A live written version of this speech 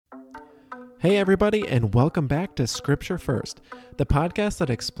Hey everybody, and welcome back to Scripture First, the podcast that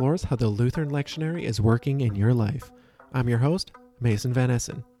explores how the Lutheran lectionary is working in your life. I'm your host, Mason Van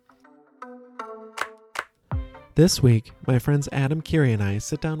Essen. This week, my friends Adam Curie and I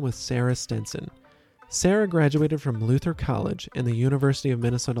sit down with Sarah Stenson. Sarah graduated from Luther College and the University of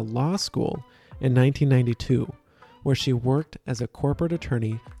Minnesota Law School in 1992, where she worked as a corporate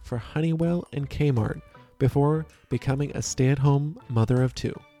attorney for Honeywell and Kmart before becoming a stay-at-home mother of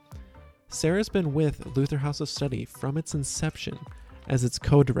two. Sarah's been with Luther House of Study from its inception as its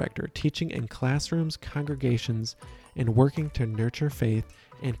co-director, teaching in classrooms, congregations, and working to nurture faith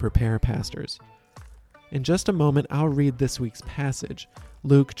and prepare pastors. In just a moment, I'll read this week's passage,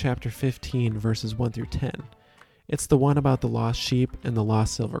 Luke chapter 15, verses 1 through 10. It's the one about the lost sheep and the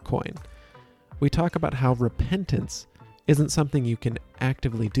lost silver coin. We talk about how repentance isn't something you can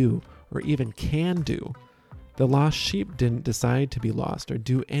actively do or even can do. The lost sheep didn't decide to be lost or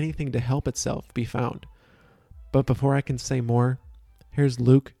do anything to help itself be found. But before I can say more, here's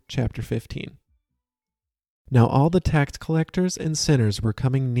Luke chapter 15. Now all the tax collectors and sinners were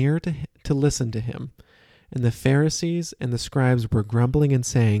coming near to listen to him, and the Pharisees and the scribes were grumbling and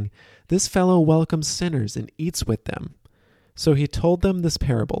saying, "This fellow welcomes sinners and eats with them." So he told them this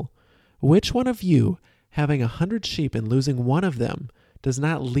parable. "Which one of you, having 100 sheep and losing one of them, does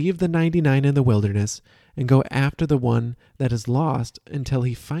not leave the 99 in the wilderness and go after the one that is lost until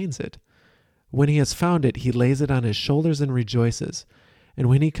he finds it? When he has found it, he lays it on his shoulders and rejoices. And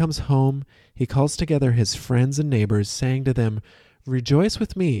when he comes home, he calls together his friends and neighbors, saying to them, 'Rejoice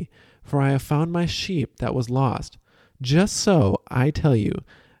with me, for I have found my sheep that was lost.' Just so, I tell you,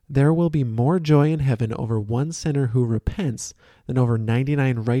 there will be more joy in heaven over one sinner who repents than over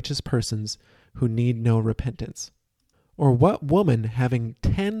 99 righteous persons who need no repentance. Or what woman, having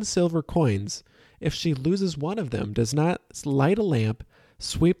 10 silver coins, if she loses one of them, does not light a lamp,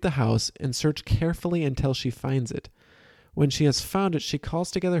 sweep the house, and search carefully until she finds it? When she has found it, she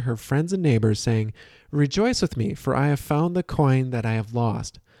calls together her friends and neighbors, saying, 'Rejoice with me, for I have found the coin that I have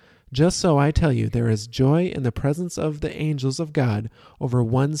lost.' Just so, I tell you, there is joy in the presence of the angels of God over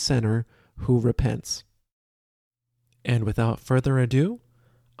one sinner who repents." And without further ado,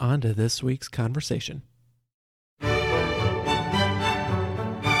 on to this week's conversation.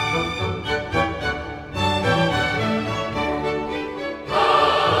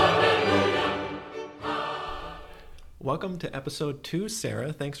 Welcome to episode 2,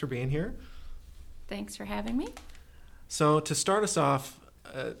 Sarah. Thanks for being here. Thanks for having me. So to start us off,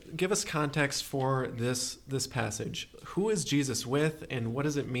 give us context for this passage. Who is Jesus with, and what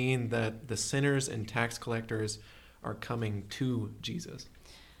does it mean that the sinners and tax collectors are coming to Jesus?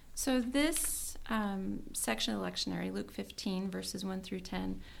 So this section of the lectionary, Luke 15, verses 1 through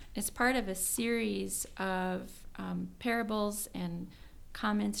 10, is part of a series of parables and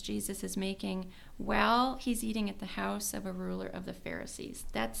comments Jesus is making while he's eating at the house of a ruler of the Pharisees.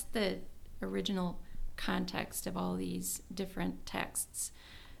 That's the original context of all these different texts.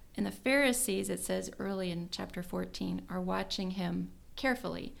 And the Pharisees, it says early in chapter 14, are watching him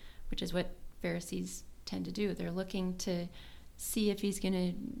carefully, which is what Pharisees tend to do. They're looking to see if he's going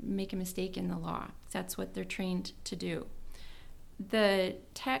to make a mistake in the law. That's what they're trained to do. The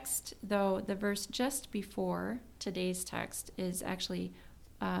text, though, the verse just before today's text is actually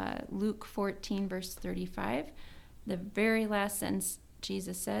Luke 14, verse 35. The very last sentence,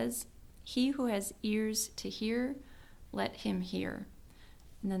 Jesus says, "He who has ears to hear, let him hear."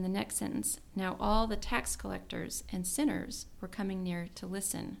 And then the next sentence, "Now all the tax collectors and sinners were coming near to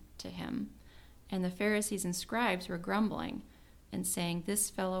listen to him. And the Pharisees and scribes were grumbling and saying, 'This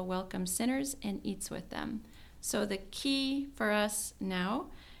fellow welcomes sinners and eats with them.'" So the key for us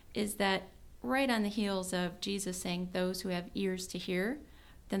now is that right on the heels of Jesus saying, "Those who have ears to hear,"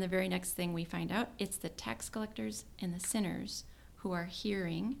 then the very next thing we find out, it's the tax collectors and the sinners who are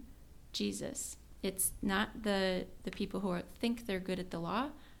hearing Jesus. It's not the people who think they're good at the law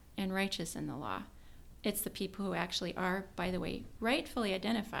and righteous in the law. It's the people who actually are, by the way, rightfully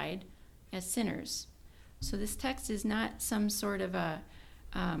identified as sinners. So this text is not some sort of a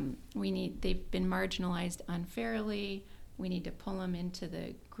they've been marginalized unfairly, we need to pull them into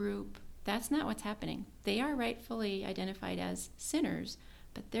the group. That's not what's happening. They are rightfully identified as sinners,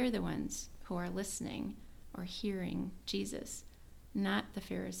 but they're the ones who are listening or hearing Jesus, not the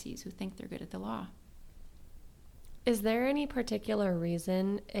Pharisees who think they're good at the law. Is there any particular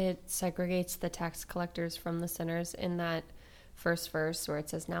reason it segregates the tax collectors from the sinners in that first verse where it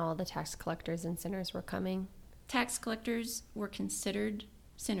says, "Now all the tax collectors and sinners were coming"? Tax collectors were considered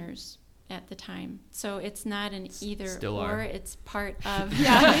sinners at the time. So it's not an either Still or. are. It's part of,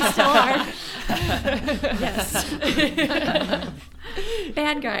 yeah, they still are. Yes.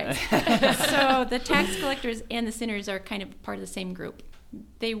 Bad guys. So the tax collectors and the sinners are kind of part of the same group.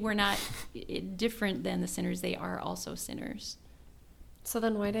 They were not different than the sinners. They are also sinners. So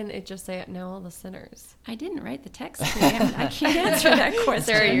then why didn't it just say now all the sinners? I didn't write the text today. I can't answer that question.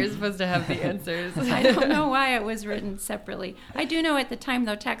 Sarah, you're supposed to have the answers. I don't know why it was written separately. I do know at the time,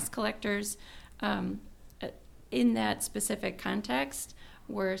 though, tax collectors in that specific context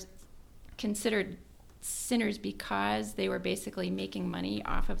were considered sinners because they were basically making money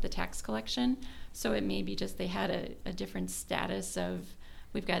off of the tax collection. So it may be just they had a different status of,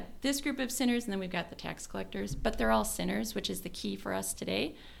 we've got this group of sinners and then we've got the tax collectors, but they're all sinners, which is the key for us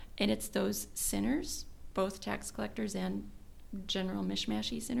today. And it's those sinners, both tax collectors and general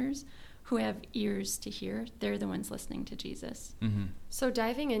mishmashy sinners, who have ears to hear. They're the ones listening to Jesus. Mm-hmm. So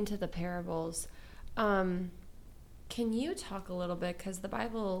diving into the parables, can you talk a little bit, because the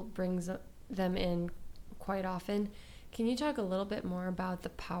Bible brings them in quite often, can you talk a little bit more about the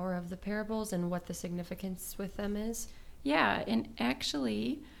power of the parables and what the significance with them is? Yeah, and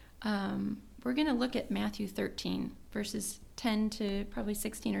actually, we're going to look at Matthew 13, verses 10 to probably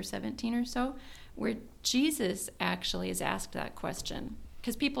 16 or 17 or so, where Jesus actually is asked that question.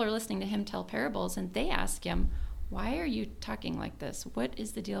 Because people are listening to him tell parables, and they ask him, why are you talking like this? What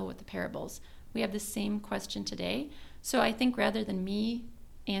is the deal with the parables? We have the same question today. So I think rather than me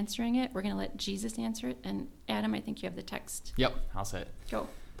answering it, we're going to let Jesus answer it. And Adam, I think you have the text. Yep, I'll say it. Go.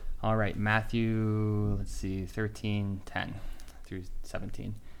 All right, Matthew, 13:10 through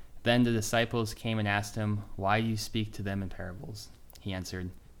 17. Then the disciples came and asked him, why do you speak to them in parables? He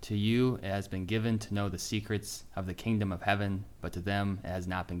answered, to you it has been given to know the secrets of the kingdom of heaven, but to them it has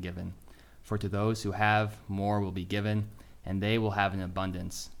not been given. For to those who have, more will be given, and they will have an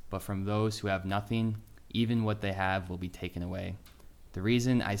abundance. But from those who have nothing, even what they have will be taken away. The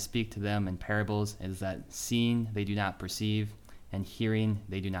reason I speak to them in parables is that seeing they do not perceive, and hearing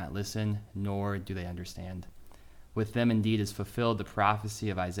they do not listen, nor do they understand. With them indeed is fulfilled the prophecy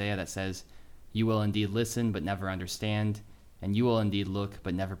of Isaiah that says, you will indeed listen but never understand, and you will indeed look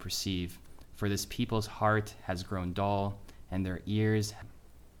but never perceive. For this people's heart has grown dull, and their ears.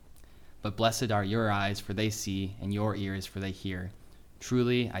 But blessed are your eyes, for they see, and your ears, for they hear.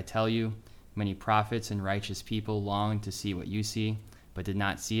 Truly, I tell you, many prophets and righteous people longed to see what you see, but did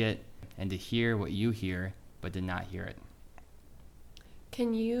not see it, and to hear what you hear, but did not hear it.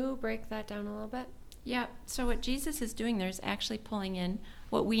 Can you break that down a little bit? Yeah, so what Jesus is doing there is actually pulling in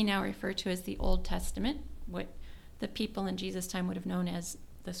what we now refer to as the Old Testament, what the people in Jesus' time would have known as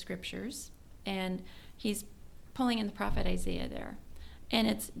the Scriptures, and he's pulling in the prophet Isaiah there. And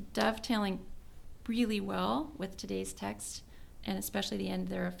it's dovetailing really well with today's text, and especially the end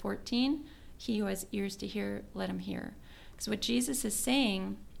there of 14, he who has ears to hear, let him hear. Because what Jesus is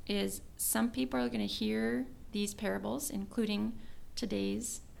saying is some people are going to hear these parables, including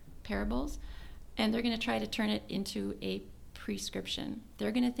today's parables, and they're going to try to turn it into a prescription.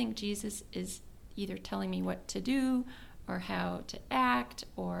 They're going to think Jesus is either telling me what to do or how to act,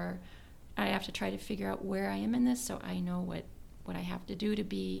 or I have to try to figure out where I am in this so I know what I have to do to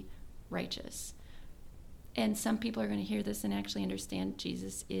be righteous. And some people are going to hear this and actually understand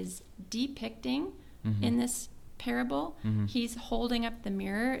Jesus is depicting in this parable. He's holding up the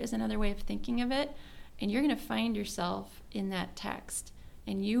mirror is another way of thinking of it. And you're going to find yourself in that text.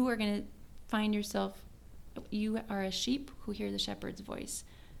 And you are going to find yourself, you are a sheep who hear the shepherd's voice.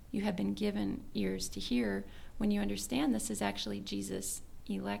 You have been given ears to hear. When you understand this is actually Jesus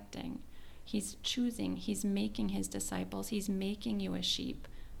electing. He's choosing. He's making his disciples. He's making you a sheep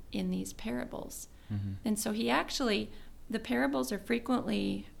in these parables. And so he actually, the parables are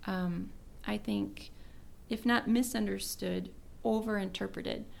frequently, I think, if not misunderstood,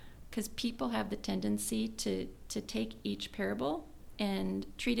 overinterpreted. Because people have the tendency to take each parable and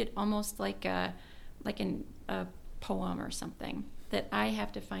treat it almost like a poem or something, that I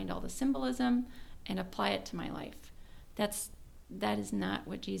have to find all the symbolism and apply it to my life. That is not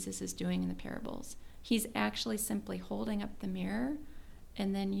what Jesus is doing in the parables. He's actually simply holding up the mirror,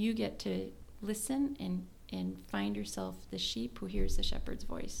 and then you get to listen and find yourself the sheep who hears the shepherd's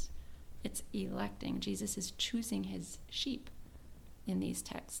voice. It's electing. Jesus is choosing his sheep in these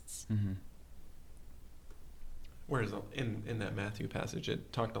texts. Whereas in that Matthew passage,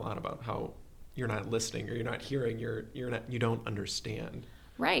 it talked a lot about how you're not listening or you're not hearing, you don't understand.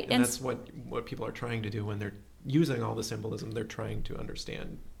 Right. And that's what people are trying to do when they're using all the symbolism. They're trying to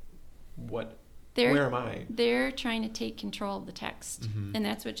understand where am I? They're trying to take control of the text. And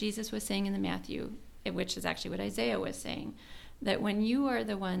that's what Jesus was saying in the Matthew, which is actually what Isaiah was saying, that when you are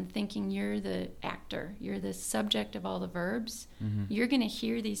the one thinking you're the actor, you're the subject of all the verbs, you're going to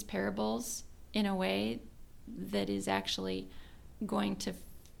hear these parables in a way that is actually going to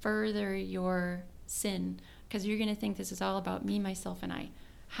further your sin, because you're going to think this is all about me, myself, and I.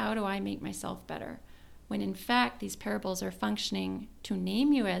 How do I make myself better? When in fact, these parables are functioning to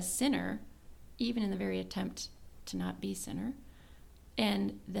name you as sinner, even in the very attempt to not be sinner,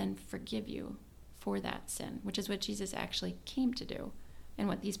 and then forgive you for that sin, which is what Jesus actually came to do, and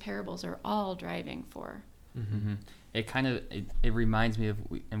what these parables are all driving for. Mm-hmm. It reminds me of,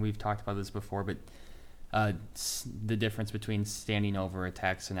 and we've talked about this before, but the difference between standing over a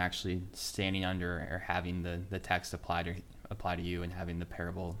text and actually standing under or having the text apply to you and having the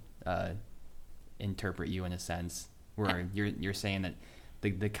parable interpret you in a sense, where you're saying that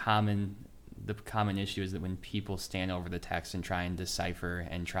the common issue is that when people stand over the text and try and decipher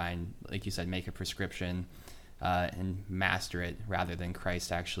and try and, like you said, make a prescription and master it, rather than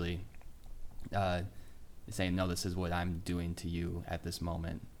Christ actually saying, no, this is what I'm doing to you at this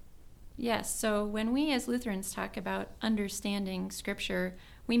moment. Yes, so when we as Lutherans talk about understanding Scripture,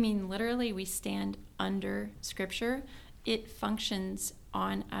 we mean literally we stand under Scripture. It functions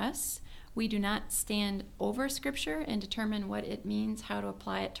on us. We do not stand over Scripture and determine what it means, how to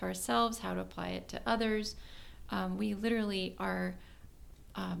apply it to ourselves, how to apply it to others. We literally are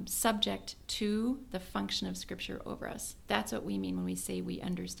subject to the function of Scripture over us. That's what we mean when we say we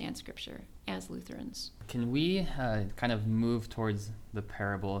understand Scripture as Lutherans. Can we kind of move towards the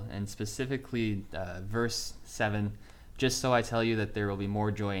parable, and specifically verse 7? Just so I tell you that there will be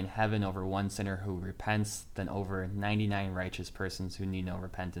more joy in heaven over one sinner who repents than over 99 righteous persons who need no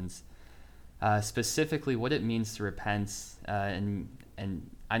repentance. Specifically, what it means to repent, and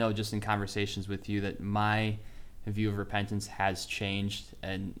I know just in conversations with you that my view of repentance has changed,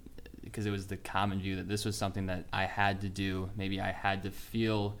 and because it was the common view that this was something that I had to do. Maybe I had to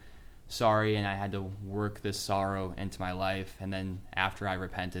feel sorry and I had to work this sorrow into my life, and then after I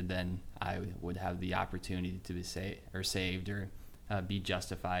repented, then I would have the opportunity to be saved or be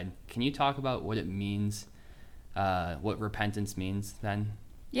justified. Can you talk about what it means, what repentance means then?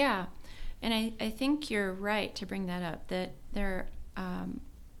 Yeah, and I think you're right to bring that up, that there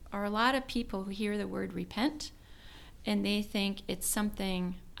are a lot of people who hear the word repent and they think it's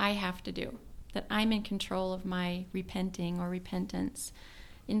something I have to do, that I'm in control of my repenting or repentance.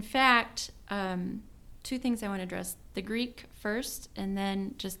 In fact, two things I want to address: the Greek first, and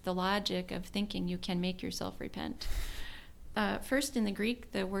then just the logic of thinking you can make yourself repent. First, in the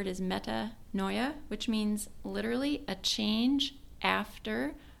Greek, the word is metanoia, which means literally a change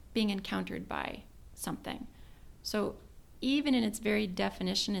after being encountered by something. So even in its very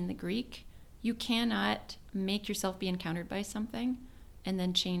definition in the Greek, you cannot make yourself be encountered by something and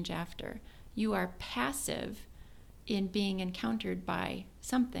then change after. You are passive in being encountered by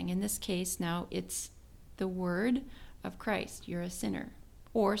something. In this case, now it's the word of Christ. You're a sinner.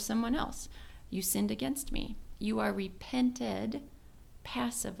 Or someone else. You sinned against me. You are repented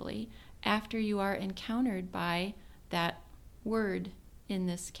passively after you are encountered by that word in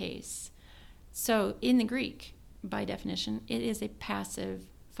this case. So in the Greek, by definition, it is a passive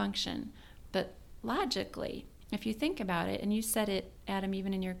function. But logically, if you think about it, and you said it, Adam,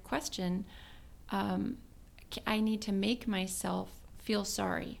 even in your question, I need to make myself feel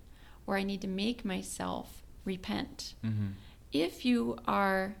sorry, or I need to make myself repent. Mm-hmm. If you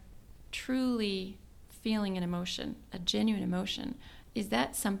are truly feeling an emotion, a genuine emotion, is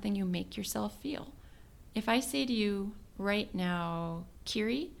that something you make yourself feel? If I say to you right now,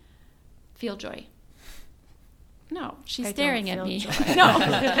 Kiri, feel joy. No, she's staring at me. No.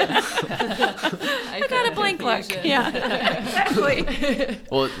 I got a blank look. Yeah, exactly.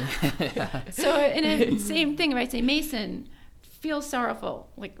 Well, so in a same thing, if I say, Mason, feel sorrowful,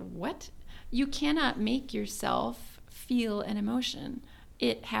 like what? You cannot make yourself feel an emotion.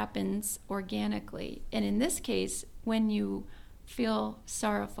 It happens organically. And in this case, when you feel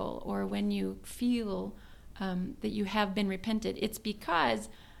sorrowful or when you feel that you have been repented, it's because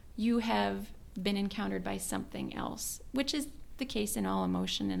you have been encountered by something else, which is the case in all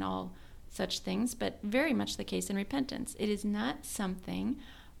emotion and all such things, but very much the case in repentance. It is not something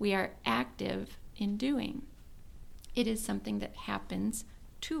we are active in doing. It is something that happens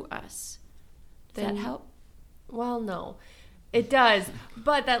to us. Does that help? Well, no. It does,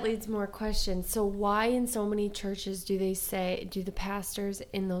 but that leads more questions. So why in so many churches do the pastors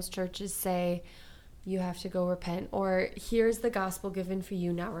in those churches say, you have to go repent, or here's the gospel given for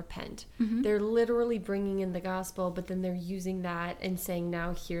you, now repent? Mm-hmm. They're literally bringing in the gospel, but then they're using that and saying,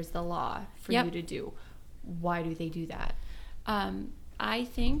 now here's the law for you to do. Why do they do that? I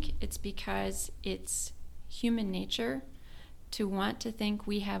think it's because it's human nature to want to think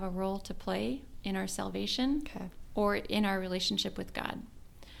we have a role to play in our salvation Okay. or in our relationship with God.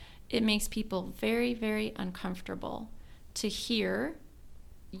 It makes people very, very uncomfortable to hear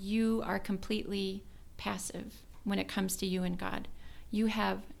you are completely passive when it comes to you and God. You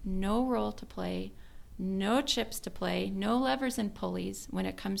have no role to play, no chips to play, no levers and pulleys when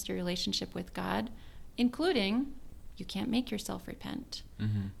it comes to your relationship with God, including you can't make yourself repent.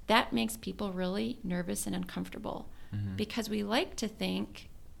 Mm-hmm. That makes people really nervous and uncomfortable because we like to think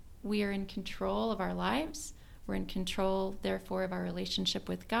we are in control of our lives. We're in control, therefore, of our relationship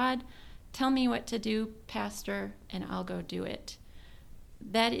with God. Tell me what to do, Pastor, and I'll go do it.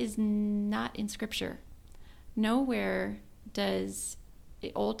 That is not in Scripture. Nowhere does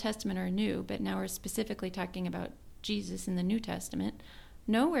Old Testament or New, but now we're specifically talking about Jesus in the New Testament.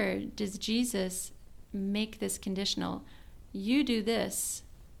 Nowhere does Jesus make this conditional. You do this,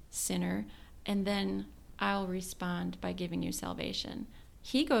 sinner, and then I'll respond by giving you salvation.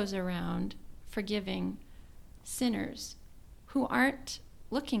 He goes around forgiving sinners who aren't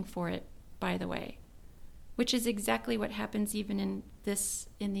looking for it, by the way, which is exactly what happens even in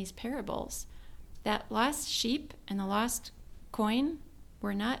these parables. That lost sheep and the lost coin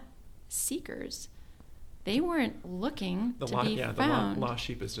were not seekers. They weren't looking to be found. The lost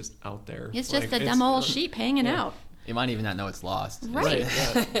sheep is just out there. It's just a dumb old sheep hanging out. You might even not know it's lost. Right.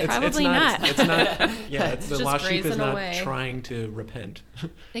 Yeah. Probably not. It's not. Yeah. It's the Just lost sheep is grazing not away. trying to repent.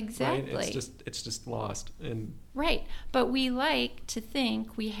 Exactly. Right? It's just lost. And Right. But we like to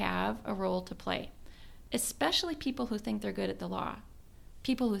think we have a role to play, especially people who think they're good at the law.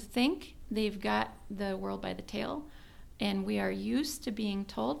 People who think they've got the world by the tail. And we are used to being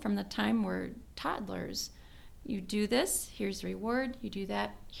told from the time we're toddlers, you do this, here's the reward. You do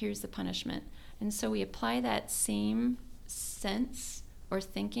that, here's the punishment. And so we apply that same sense or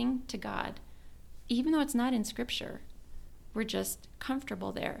thinking to God, even though it's not in Scripture. We're just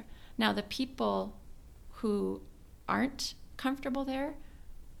comfortable there. Now, the people who aren't comfortable there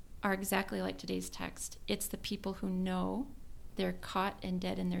are exactly like today's text. It's the people who know they're caught and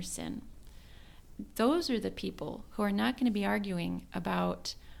dead in their sin. Those are the people who are not going to be arguing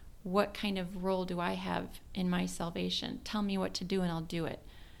about what kind of role do I have in my salvation. Tell me what to do and I'll do it.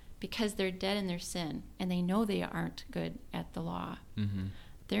 Because they're dead in their sin and they know they aren't good at the law. Mm-hmm.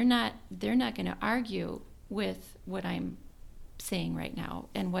 They're not going to argue with what I'm saying right now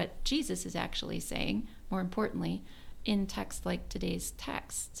and what Jesus is actually saying, more importantly, in texts like today's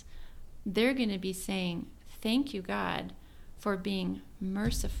text. They're going to be saying, thank you, God, for being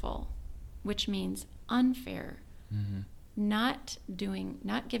merciful, which means unfair, not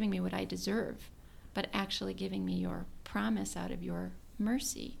giving me what I deserve, but actually giving me your promise out of your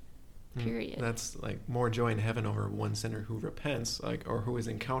mercy. Period. That's like more joy in heaven over one sinner who repents, or who is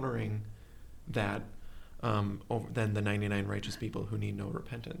encountering that, than the 99 righteous people who need no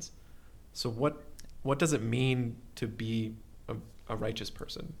repentance. So what does it mean to be a righteous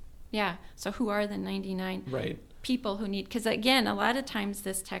person? Yeah. So who are the 99 Right. people who need? Because again, a lot of times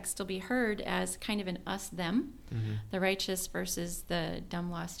this text will be heard as kind of an us-them, the righteous versus the dumb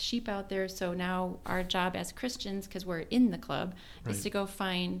lost sheep out there. So now our job as Christians, because we're in the club, is to go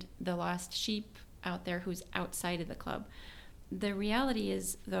find the lost sheep out there who's outside of the club. The reality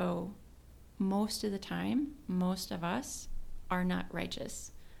is, though, most of the time, most of us are not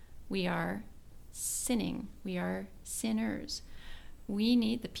righteous. We are sinning. We are sinners. We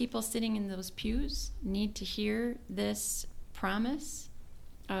need, the people sitting in those pews need to hear this promise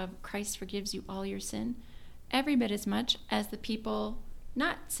of Christ forgives you all your sin every bit as much as the people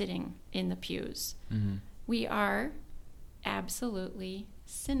not sitting in the pews. We are absolutely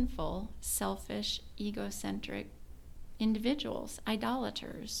sinful, selfish, egocentric individuals,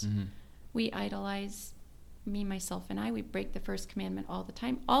 idolaters. We idolize me, myself, and I. We break the first commandment all the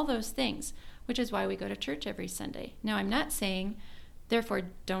time. All those things, which is why we go to church every Sunday. Now, I'm not saying, therefore,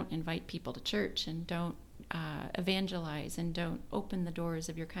 don't invite people to church and don't evangelize and don't open the doors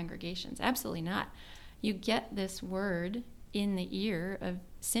of your congregations. Absolutely not. You get this word in the ear of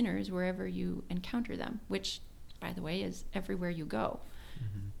sinners wherever you encounter them, which, by the way, is everywhere you go.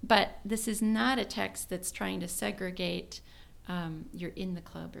 But this is not a text that's trying to segregate you're in the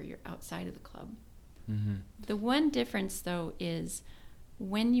club or you're outside of the club. The one difference, though, is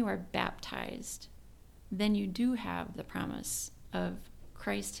when you are baptized, then you do have the promise of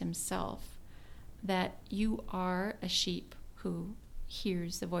Christ himself that you are a sheep who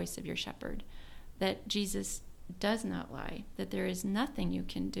hears the voice of your shepherd, that Jesus does not lie, that there is nothing you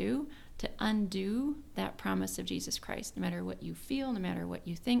can do to undo that promise of Jesus Christ. No matter what you feel, no matter what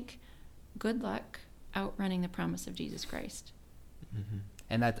you think, good luck outrunning the promise of Jesus Christ.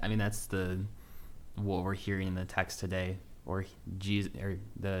 And that's what we're hearing in the text today, or Jesus, or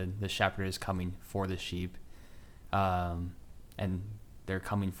the shepherd is coming for the sheep, and they're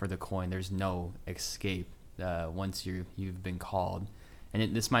coming for the coin. There's no escape once you've been called.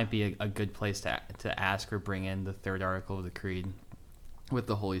 And this might be a good place to ask or bring in the third article of the Creed. With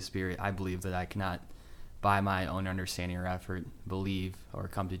the Holy Spirit, I believe that I cannot, by my own understanding or effort, believe or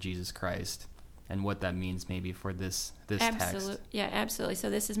come to Jesus Christ, and what that means maybe for this text. Yeah, absolutely. So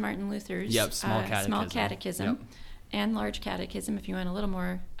this is Martin Luther's Small Catechism. Yep. And Large Catechism, if you want a little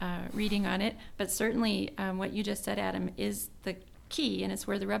more reading on it. But certainly what you just said, Adam, is the key, and it's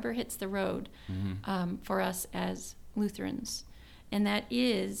where the rubber hits the road for us as Lutherans. And that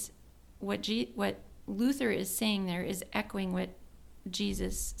is what Luther is saying there is echoing what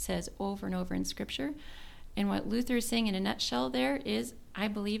Jesus says over and over in Scripture. And what Luther is saying in a nutshell there is, I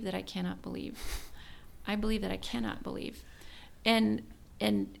believe that I cannot believe. I believe that I cannot believe. And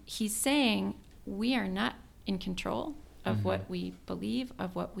he's saying we are not in control of what we believe,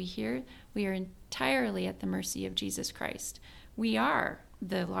 of what we hear. We are entirely at the mercy of Jesus Christ. We are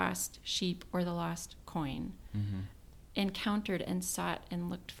the lost sheep or the lost coin, encountered and sought and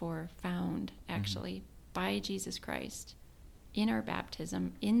looked for, found actually by Jesus Christ in our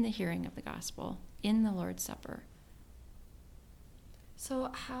baptism, in the hearing of the gospel, in the Lord's Supper.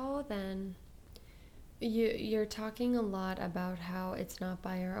 So how then, you're talking a lot about how it's not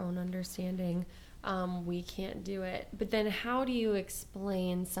by our own understanding, we can't do it. But then how do you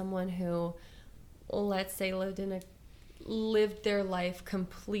explain someone who, let's say, lived their life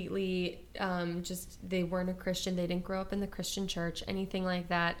completely, they weren't a Christian, they didn't grow up in the Christian church, anything like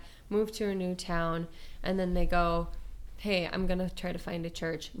that, moved to a new town, and then they go, hey, I'm going to try to find a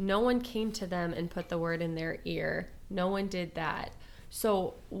church. No one came to them and put the word in their ear. No one did that.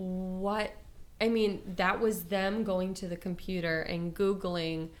 So that was them going to the computer and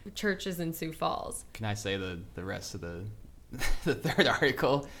Googling churches in Sioux Falls. Can I say the rest of the third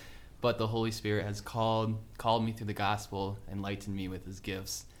article? But the Holy Spirit has called me through the gospel, enlightened me with his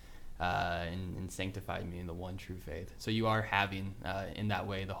gifts, and sanctified me in the one true faith. So you are having, in that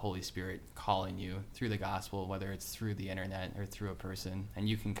way, the Holy Spirit calling you through the gospel, whether it's through the internet or through a person. And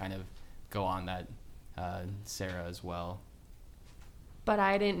you can kind of go on that, Sarah, as well. But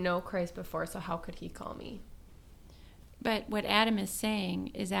I didn't know Christ before, so how could he call me? But what Adam is saying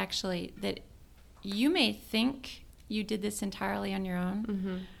is actually that you may think you did this entirely on your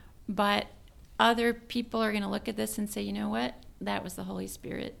own, but other people are going to look at this and say, you know what? That was the Holy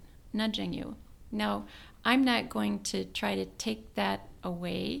Spirit nudging you. No, I'm not going to try to take that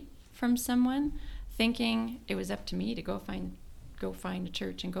away from someone, thinking it was up to me to go find a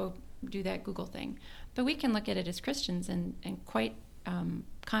church and go do that Google thing. But we can look at it as Christians and quite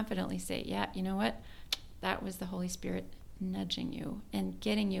confidently say, yeah, you know what? That was the Holy Spirit nudging you and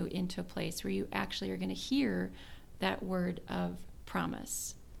getting you into a place where you actually are going to hear that word of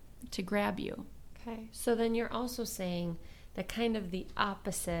promise to grab you. Okay. So then you're also saying that kind of the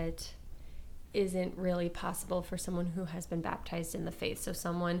opposite isn't really possible for someone who has been baptized in the faith. So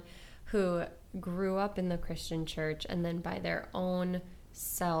someone who grew up in the Christian church and then by their own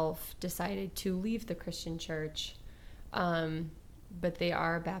self decided to leave the Christian church, but they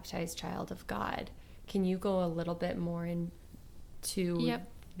are a baptized child of God. Can you go a little bit more into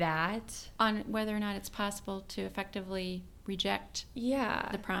that? On whether or not it's possible to effectively reject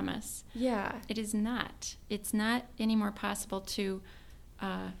the promise. Yeah. It is not. It's not any more possible to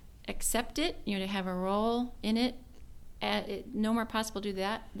accept it, to have a role in it. No more possible to do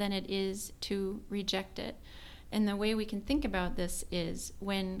that than it is to reject it. And the way we can think about this is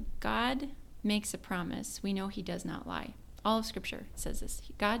when God makes a promise, we know he does not lie. All of Scripture says this.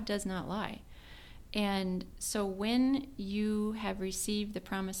 God does not lie. And so when you have received the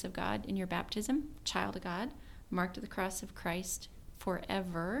promise of God in your baptism, child of God, marked at the cross of Christ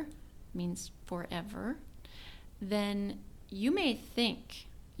forever, means forever, then you may think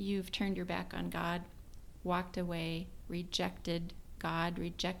you've turned your back on God, walked away, rejected God,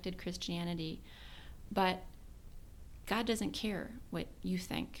 rejected Christianity, but God doesn't care what you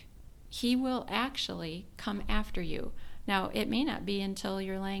think. He will actually come after you. Now, it may not be until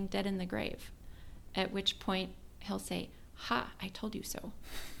you're laying dead in the grave, at which point he'll say, ha, I told you so.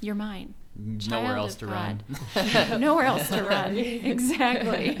 You're mine. Nowhere else to run. Nowhere else to run.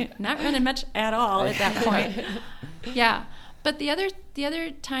 Exactly. Not running much at all at that point. Yeah. But the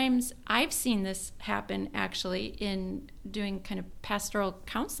other times I've seen this happen actually in doing kind of pastoral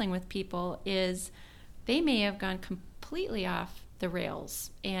counseling with people is they may have gone completely off the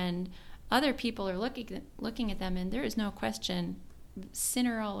rails and other people are looking at them and there is no question,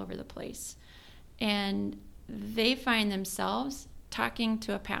 sinner all over the place. And they find themselves talking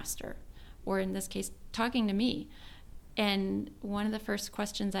to a pastor, or in this case, talking to me. And one of the first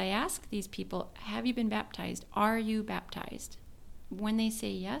questions I ask these people, have you been baptized? Are you baptized? When they say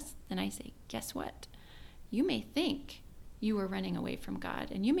yes, then I say, guess what? You may think you were running away from God,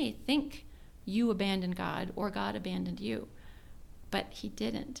 and you may think you abandoned God or God abandoned you, but he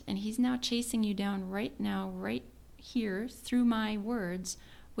didn't. And he's now chasing you down right now, right here, through my words,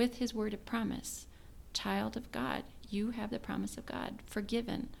 with his word of promise. Child of God, you have the promise of God,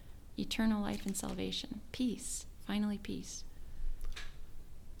 forgiven, eternal life and salvation, peace, finally peace.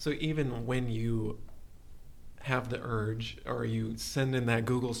 So even when you have the urge, or you send in that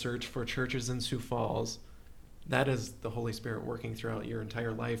Google search for churches in Sioux Falls, that is the Holy Spirit working throughout your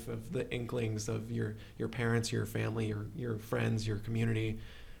entire life, of the inklings of your parents, your family, your friends, your community,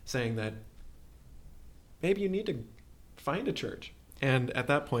 saying that maybe you need to find a church. And at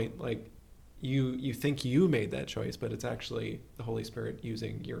that point, like, you think you made that choice, but it's actually the Holy Spirit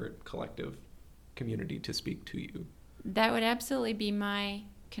using your collective community to speak to you. That would absolutely be my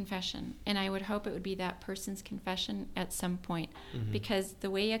confession, and I would hope it would be that person's confession at some point, because the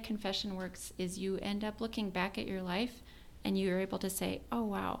way a confession works is you end up looking back at your life and you're able to say, oh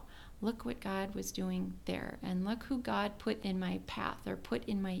wow, look what God was doing there, and look who God put in my path or put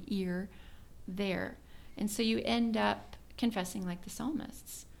in my ear there. And so you end up confessing like the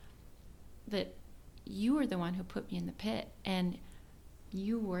psalmists, that you were the one who put me in the pit, and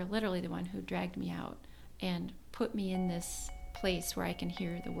you were literally the one who dragged me out and put me in this place where I can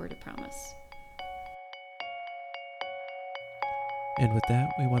hear the word of promise. And with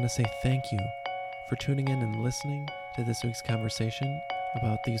that, we want to say thank you for tuning in and listening to this week's conversation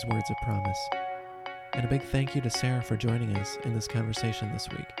about these words of promise. And a big thank you to Sarah for joining us in this conversation this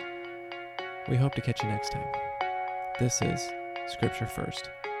week. We hope to catch you next time. This is Scripture First.